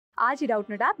आज ही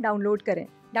Doubtnut app download करें।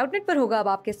 Doubtnut पर होगा अब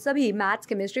आपके सभी मैथ्स,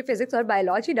 केमिस्ट्री, फिजिक्स और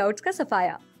बायोलॉजी डाउट्स का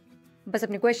सफाया। बस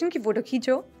अपने क्वेश्चन की फोटो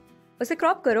खींचो, उसे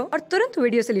क्रॉप करो और तुरंत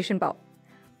वीडियो सोल्यूशन पाओ।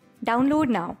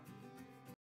 Download now.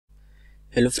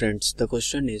 Hello friends, the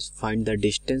question is find the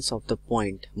distance of the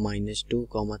point -2,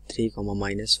 3,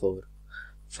 -4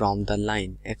 from the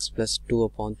line x plus 2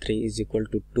 upon 3 is equal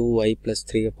to 2y plus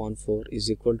 3 upon 4 is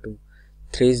equal to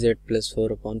 3z plus 4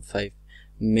 upon 5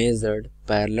 measured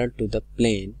parallel to the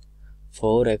plane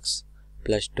 4x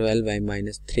plus 12y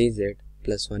minus 3z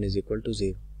plus 1 is equal to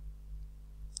 0।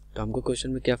 तो हमको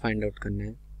question में क्या find out करना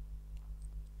है?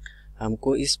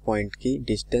 हमको इस point की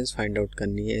distance find out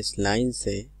करनी है इस लाइन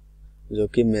से जो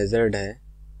कि मेजर्ड है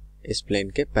इस प्लेन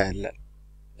के पैरेलल।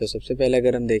 तो सबसे पहले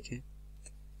अगर हम देखें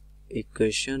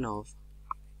इक्वेशन ऑफ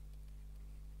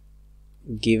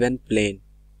गिवन प्लेन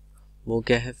वो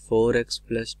क्या है 4x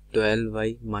plus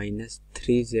 12y minus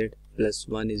 3z plus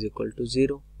 1 is equal to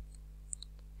 0।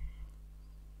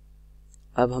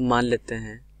 अब हम मान लेते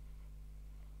हैं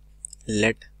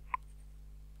लेट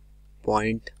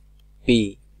पॉइंट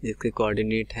P जिसके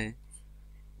कोऑर्डिनेट है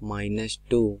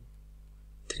 -2,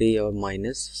 3 और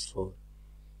 -4,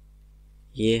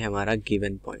 ये हमारा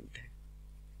गिवन पॉइंट है।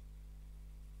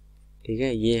 ठीक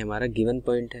है, ये हमारा गिवन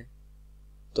पॉइंट है।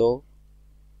 तो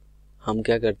हम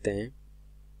क्या करते हैं,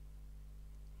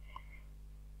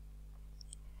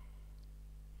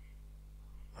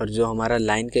 और जो हमारा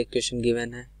लाइन का इक्वेशन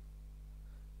गिवन है,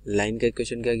 लाइन का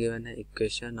इक्वेशन क्या गिवन है,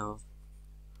 इक्वेशन ऑफ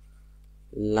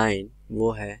लाइन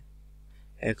वो है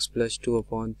x plus 2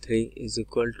 upon 3 is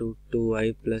equal to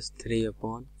 2y plus 3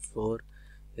 upon 4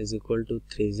 is equal to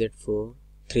 3z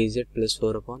plus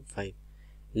 4 upon 5।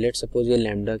 Let suppose ये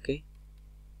लैम्डा के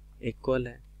इक्वल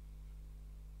है।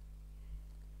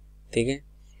 ठीक है,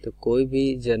 तो कोई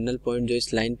भी जर्नल पॉइंट जो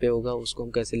इस लाइन पे होगा उसको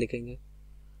हम कैसे लिखेंगे,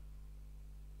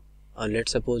 और लेट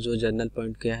सपोज जो जर्नल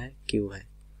पॉइंट क्या है, Q है।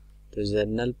 तो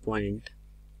general point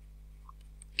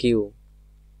Q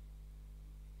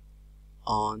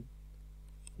on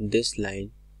this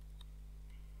line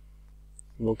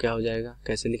वो क्या हो जाएगा,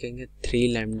 कैसे लिखेंगे, 3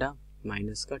 लैम्डा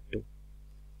माइनस का 2।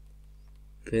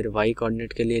 फिर y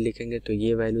कोऑर्डिनेट के लिए लिखेंगे तो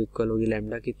ये वैल्यू इक्वल होगी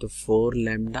लैम्डा की, तो 4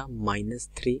 lambda minus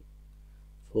 3,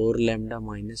 4 lambda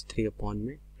minus 3 upon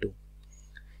में 2।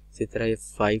 इसी तरह ये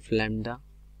 5 लैम्डा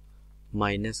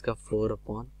माइनस का 4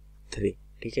 अपॉन 3।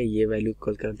 ठीक है, ये वैल्यू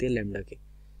इक्वल कर दिया लैम्डा की,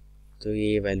 तो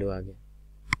ये वैल्यू आ गया।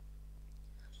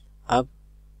 अब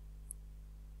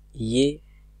ये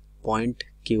पॉइंट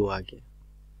Q आ गया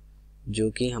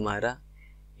जो कि हमारा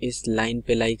इस लाइन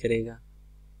पे लाई करेगा।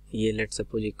 ये लेट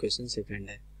सपोज इक्वेशन सेकंड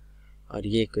है और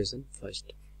ये इक्वेशन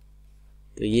फर्स्ट।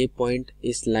 तो ये पॉइंट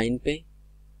इस लाइन पे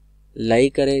लाई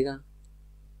करेगा।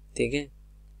 ठीक है,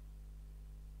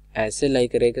 ऐसे लाई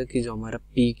करेगा कि जो हमारा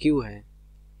PQ है,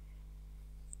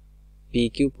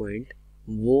 PQ पॉइंट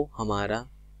वो हमारा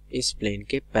इस प्लेन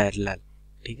के पैरेलल।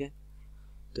 ठीक है,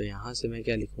 तो यहां से मैं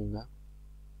क्या लिखूंगा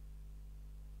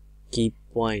कि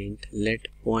point let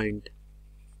point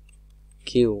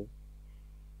Q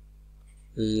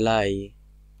lie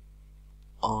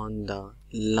on the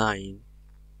line,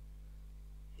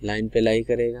 line पे लाई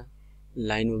करेगा,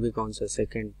 लाइन वो भी कौन सा,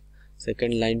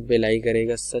 सेकंड लाइन पे लाई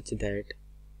करेगा such that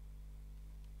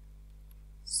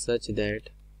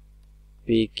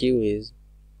PQ is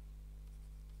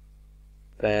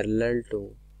parallel to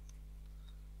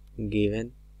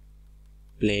given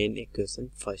plane equation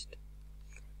first.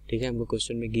 ठीक है, हमको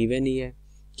क्वेश्चन में गिवन ही है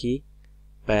कि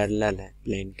पैरेलल है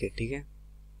प्लेन के। ठीक है,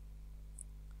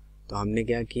 तो हमने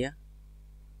क्या किया,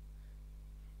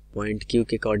 पॉइंट Q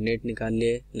के कोऑर्डिनेट निकाल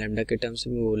लिए लैम्डा के टर्म्स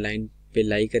में, वो लाइन पे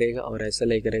लाई करेगा और ऐसा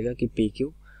लाई करेगा कि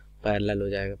PQ पैरेलल हो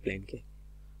जाएगा प्लेन के।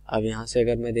 अब यहाँ से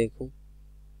अगर मैं देखूं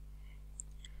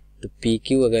तो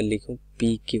PQ अगर लिखूं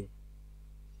PQ,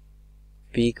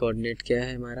 P कोऑर्डिनेट क्या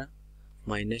है हमारा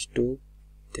 -2,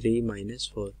 3,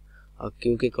 -4, और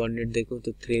Q के कोऑर्डिनेट देखो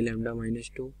तो 3 lambda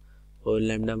minus 2, 4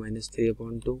 lambda minus 3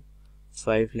 upon 2,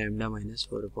 5 lambda minus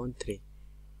 4 upon 3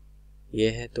 ये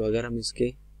है। तो अगर हम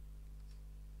इसके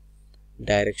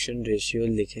डायरेक्शन रेशियो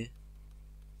लिखें,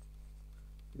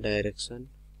 डायरेक्शन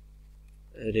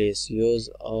रेशियोज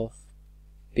ऑफ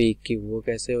PQ वो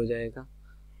कैसे हो जाएगा,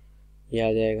 ये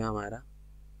आ जाएगा हमारा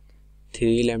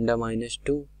 3 लैम्डा माइनस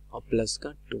 2 और प्लस का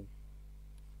 2,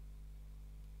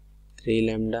 3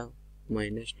 लैम्डा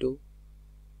माइनस 2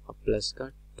 और प्लस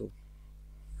का 2।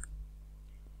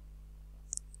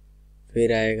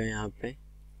 फिर आएगा यहाँ पे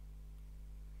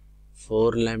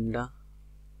 4 लैम्डा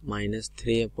माइनस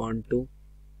 3 अपॉन 2।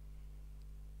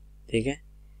 ठीक है,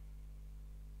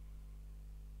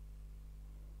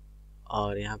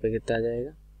 और यहाँ पे कितना आ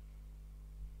जाएगा,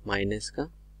 माइनस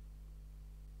का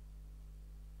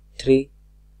 3,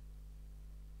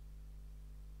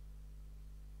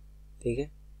 ठीक है,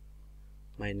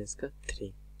 माइनस का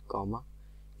 3 कॉमा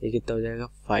ये कितना हो जाएगा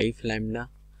 5 लैम्डा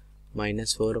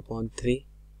माइनस 4/3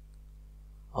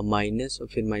 और माइनस और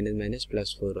फिर माइनस माइनस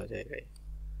प्लस 4 हो जाएगा ये।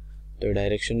 तो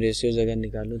डायरेक्शन रेशियोज अगर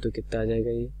निकालूँ तो कितना आ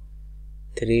जाएगा ये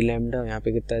 3 लैम्डा, यहाँ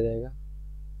पे कितना आ जाएगा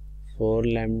 4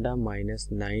 लैम्डा माइनस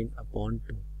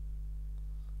 9/2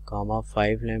 कॉमा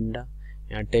 5 लैम्डा,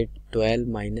 यहाँ पे 12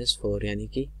 माइनस 4 यानी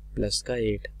कि प्लस का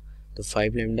 8, तो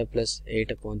 5 लैम्डा प्लस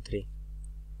 8/3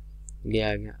 ये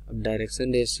आ गया। अब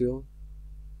डायरेक्शन रेशियो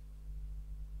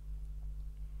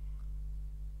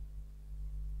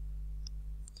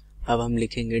अब हम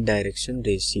लिखेंगे direction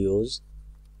ratios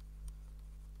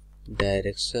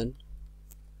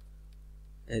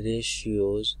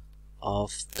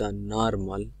of the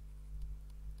normal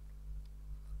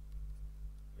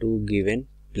to given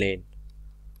plane.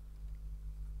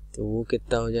 तो वो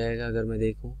कितना हो जाएगा अगर मैं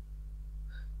देखूं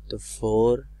तो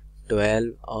 4,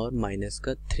 12 और माइनस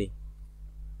का 3,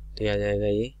 तो आ जाएगा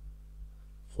ये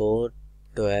 4,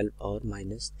 12 और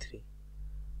माइनस 3।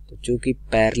 तो चूंकि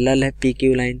पैरेलल है P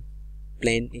Q line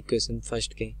plane equation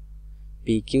first के,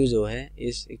 पी क्यू जो है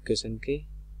इस इक्वेशन के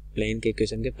प्लेन के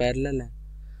इक्वेशन के पैरेलल है,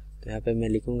 तो यहाँ पे मैं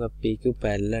लिखूंगा P Q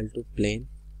parallel to plane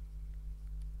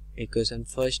equation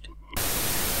first.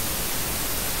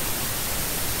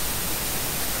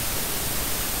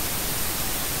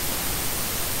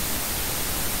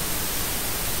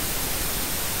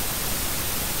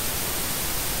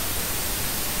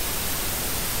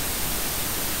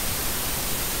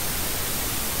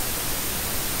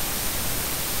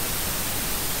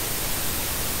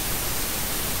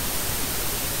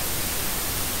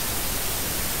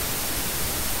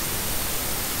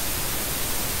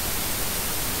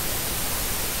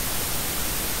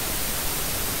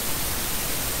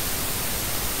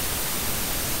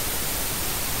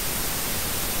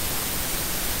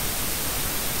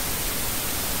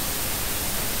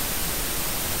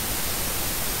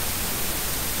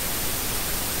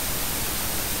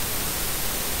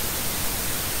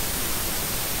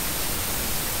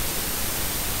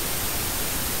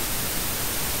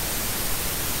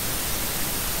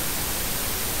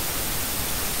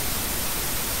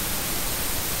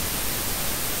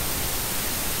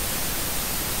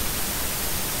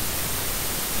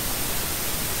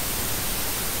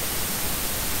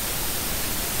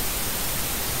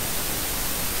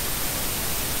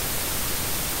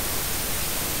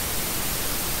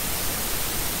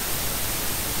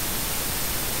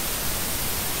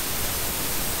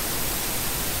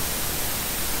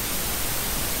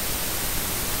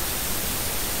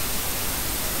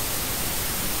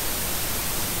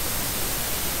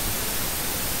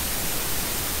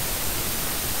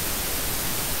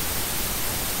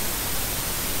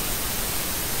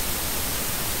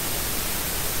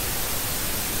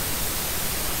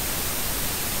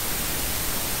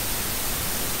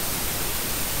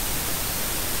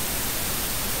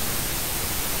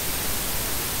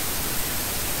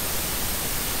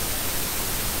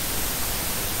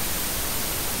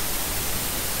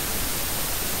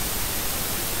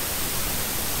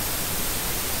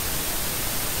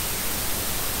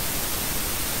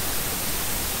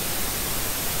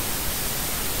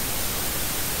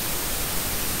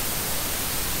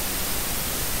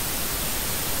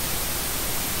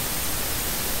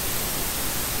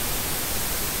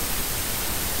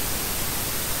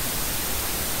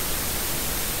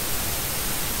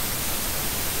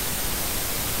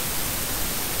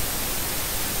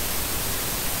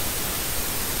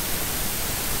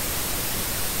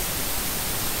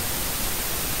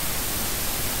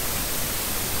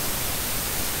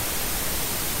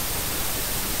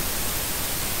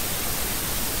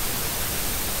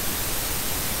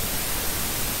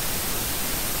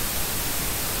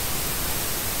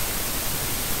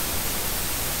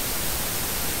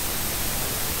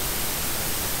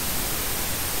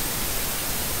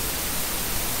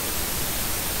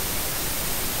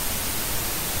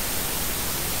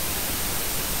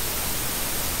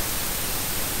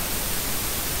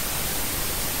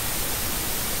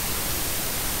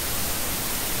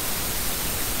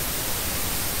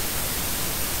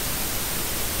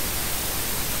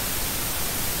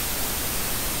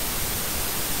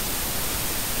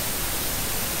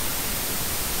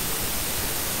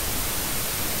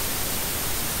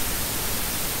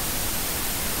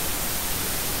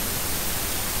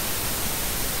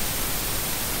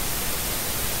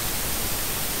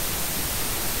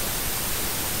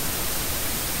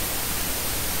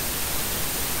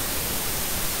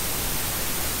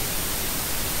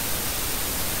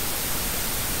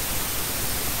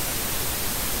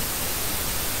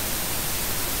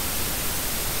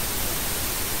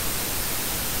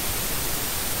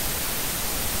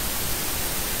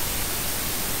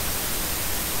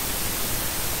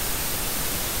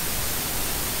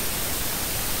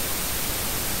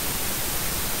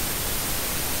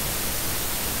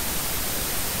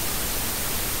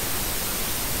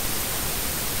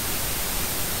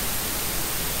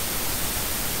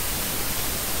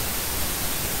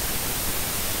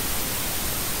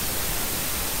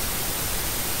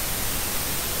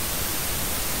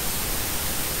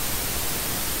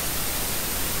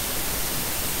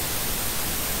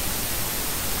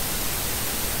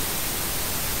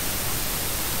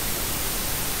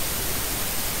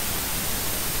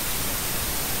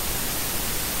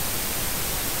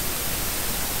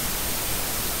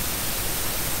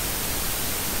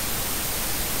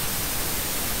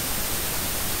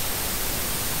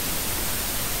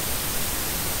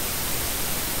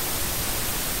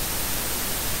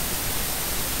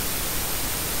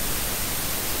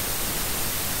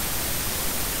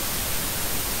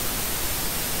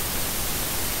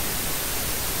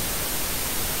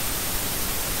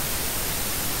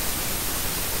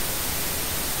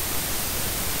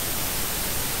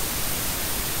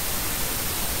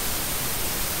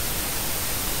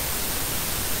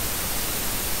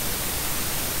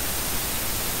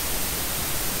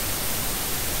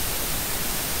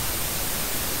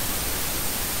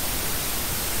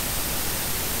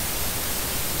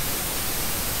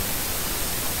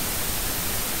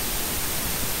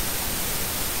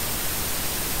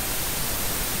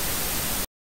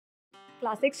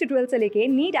 Class 6 से 12 से लेके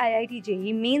नीट, IIT,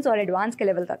 JEE मेंस और एडवांस के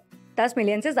लेवल तक 10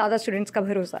 मिलियन से ज़्यादा स्टूडेंट्स का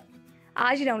भरोसा।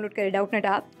 आज ही डाउनलोड करें डाउटनेट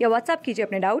ऐप या व्हाट्सएप कीजिए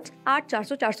अपने डाउट्स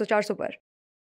 8400 400 400 पर।